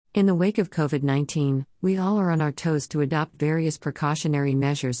In the wake of COVID-19, we all are on our toes to adopt various precautionary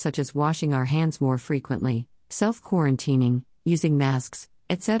measures such as washing our hands more frequently, self-quarantining, using masks,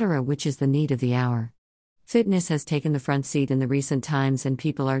 etc., which is the need of the hour. Fitness has taken the front seat in the recent times, and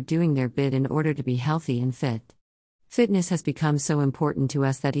people are doing their bit in order to be healthy and fit. Fitness has become so important to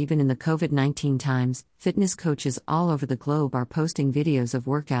us that even in the COVID-19 times, fitness coaches all over the globe are posting videos of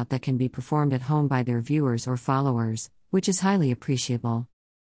workout that can be performed at home by their viewers or followers, which is highly appreciable.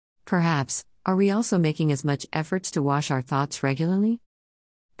 Perhaps, are we also making as much efforts to wash our thoughts regularly?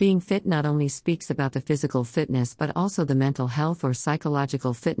 Being fit not only speaks about the physical fitness but also the mental health or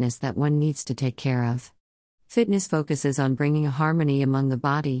psychological fitness that one needs to take care of. Fitness focuses on bringing a harmony among the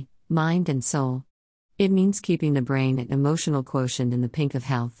body, mind, and soul. It means keeping the brain and emotional quotient in the pink of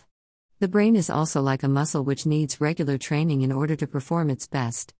health. The brain is also like a muscle which needs regular training in order to perform its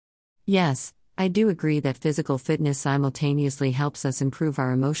best. Yes, I do agree that physical fitness simultaneously helps us improve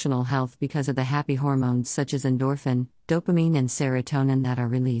our emotional health because of the happy hormones such as endorphin, dopamine, and serotonin that are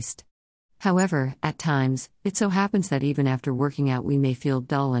released. However, at times, it so happens that even after working out we may feel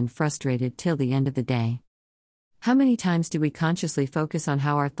dull and frustrated till the end of the day. How many times do we consciously focus on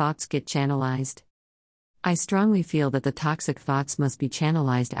how our thoughts get channelized? I strongly feel that the toxic thoughts must be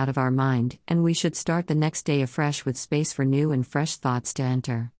channelized out of our mind, and we should start the next day afresh with space for new and fresh thoughts to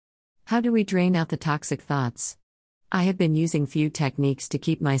enter. How do we drain out the toxic thoughts? I have been using few techniques to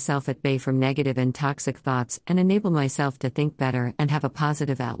keep myself at bay from negative and toxic thoughts and enable myself to think better and have a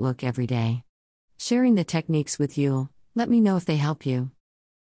positive outlook every day. Sharing the techniques with you, let me know if they help you.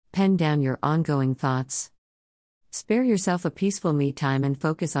 Pen down your ongoing thoughts. Spare yourself a peaceful me time and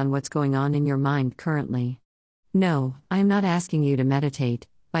focus on what's going on in your mind currently. No, I am not asking you to meditate.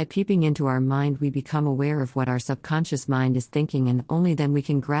 By peeping into our mind, we become aware of what our subconscious mind is thinking, and only then we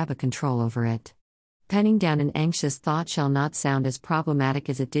can grab a control over it. Penning down an anxious thought shall not sound as problematic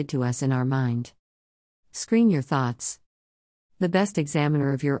as it did to us in our mind. Screen your thoughts. The best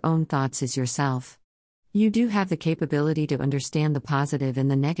examiner of your own thoughts is yourself. You do have the capability to understand the positive and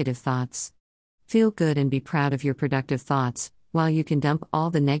the negative thoughts. Feel good and be proud of your productive thoughts, while you can dump all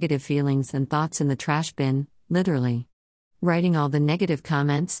the negative feelings and thoughts in the trash bin, literally. Writing all the negative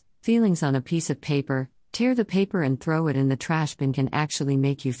comments, feelings on a piece of paper, tear the paper and throw it in the trash bin can actually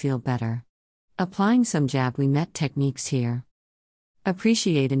make you feel better. Applying some jab we met techniques here.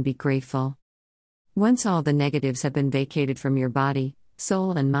 Appreciate and be grateful. Once all the negatives have been vacated from your body,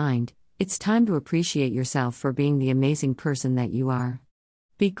 soul, and mind, it's time to appreciate yourself for being the amazing person that you are.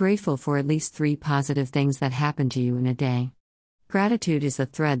 Be grateful for at least 3 positive things that happen to you in a day. Gratitude is the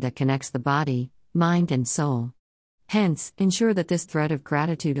thread that connects the body, mind, and soul. Hence, ensure that this thread of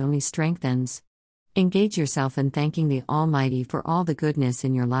gratitude only strengthens. Engage yourself in thanking the Almighty for all the goodness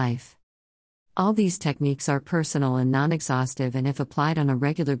in your life. All these techniques are personal and non-exhaustive, and if applied on a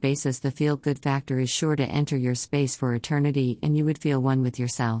regular basis, the feel-good factor is sure to enter your space for eternity and you would feel one with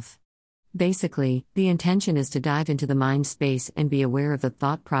yourself. Basically, the intention is to dive into the mind space and be aware of the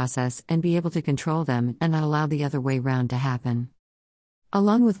thought process and be able to control them and not allow the other way round to happen.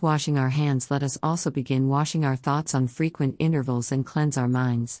 Along with washing our hands, let us also begin washing our thoughts on frequent intervals and cleanse our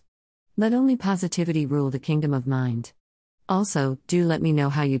minds. Let only positivity rule the kingdom of mind. Also, do let me know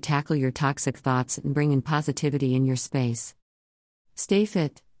how you tackle your toxic thoughts and bring in positivity in your space. Stay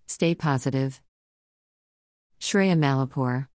fit, stay positive. Shreya Malapur.